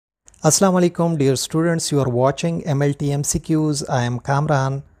Assalamu alaikum dear students, you are watching MLT MCQs. I am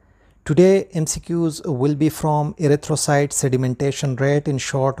Kamran. Today MCQs will be from erythrocyte sedimentation rate, in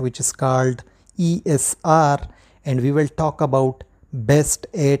short, which is called ESR, and we will talk about best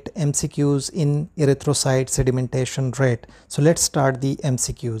 8 MCQs in erythrocyte sedimentation rate. So let's start the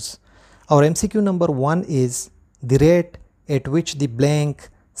MCQs. Our MCQ number 1 is the rate at which the blank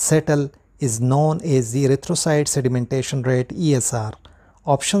settle is known as the erythrocyte sedimentation rate, ESR.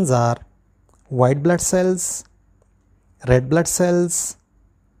 Options are white blood cells, red blood cells,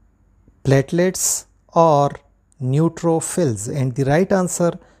 platelets, or neutrophils, and the right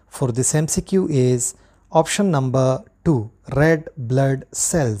answer for this MCQ is option number 2, red blood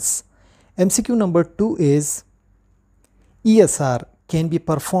cells. MCQ number 2 is ESR can be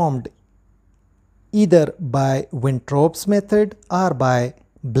performed either by Winthrop's method or by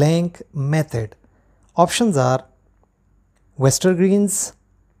blank method. Options are Westergreen's,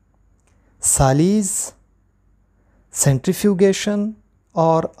 Sally's, centrifugation,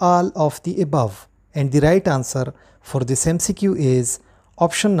 or all of the above, and the right answer for this MCQ is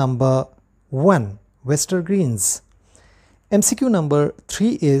option number 1, Westergreen's. MCQ number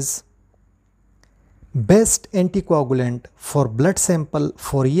 3 is best anticoagulant for blood sample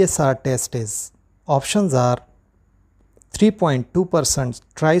for ESR test is. Options are 3.2%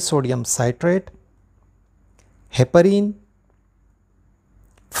 trisodium citrate, heparin,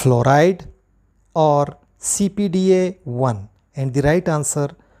 fluoride, or CPDA1, and the right answer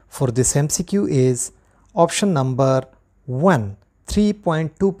for this MCQ is option number 1,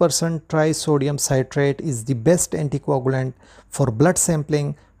 3.2% trisodium citrate is the best anticoagulant for blood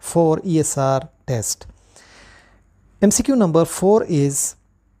sampling for ESR test. MCQ number 4 is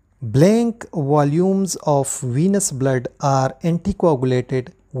blank volumes of venous blood are anticoagulated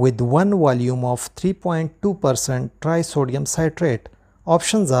with one volume of 3.2% trisodium citrate.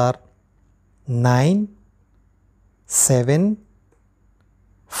 Options are 9, 7,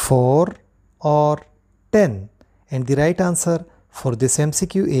 4, or 10, and the right answer for this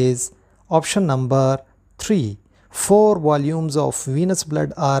MCQ is option number 3. 4 volumes of venous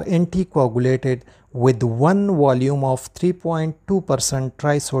blood are anticoagulated with one volume of 3.2%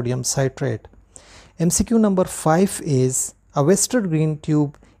 trisodium citrate. MCQ number 5 is a Westergreen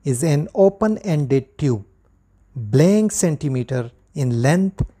tube is an open-ended tube, blank centimeter in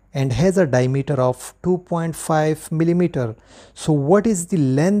length and has a diameter of 2.5 millimeter. So what is the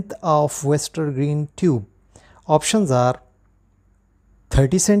length of Westergreen tube? Options are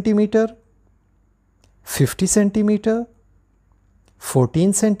 30 centimeter, 50 centimeter,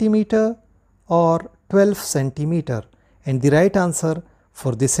 14 centimeter, or 12 centimeter, and the right answer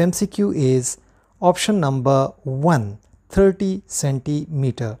for this MCQ is option number 1, 30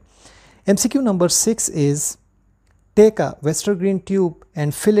 centimeter. MCQ number 6 is take a Westergreen tube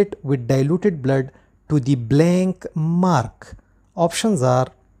and fill it with diluted blood to the blank mark. Options are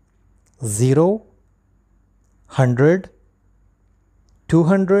 0, 100,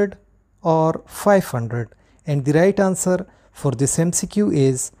 200, or 500, and the right answer for this MCQ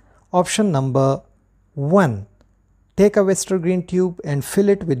is option number 1. Take a Westergreen tube and fill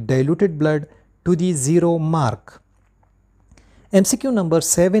it with diluted blood to the 0 mark. MCQ number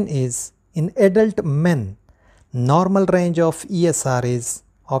 7 is in adult men, normal range of ESR is.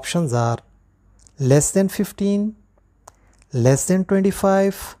 Options are less than 15, less than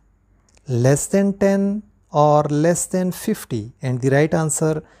 25, less than 10, or less than 50, and the right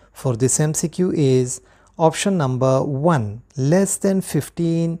answer for this MCQ is option number 1, less than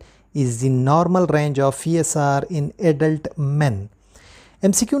 15 is the normal range of ESR in adult men.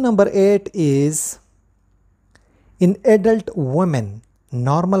 MCQ number 8 is in adult women,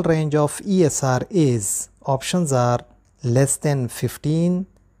 normal range of ESR is. Options are less than 15,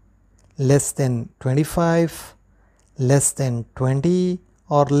 less than 25, less than 20,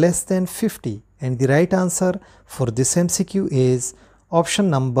 or less than 50, and the right answer for this MCQ is option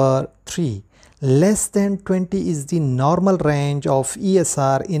number 3. Less than 20 is the normal range of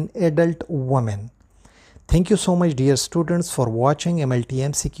ESR in adult women. Thank you so much dear students for watching MLT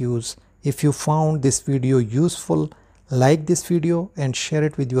MCQs. If you found this video useful, like this video and share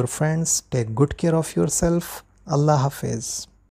it with your friends. Take good care of yourself. Allah Hafiz.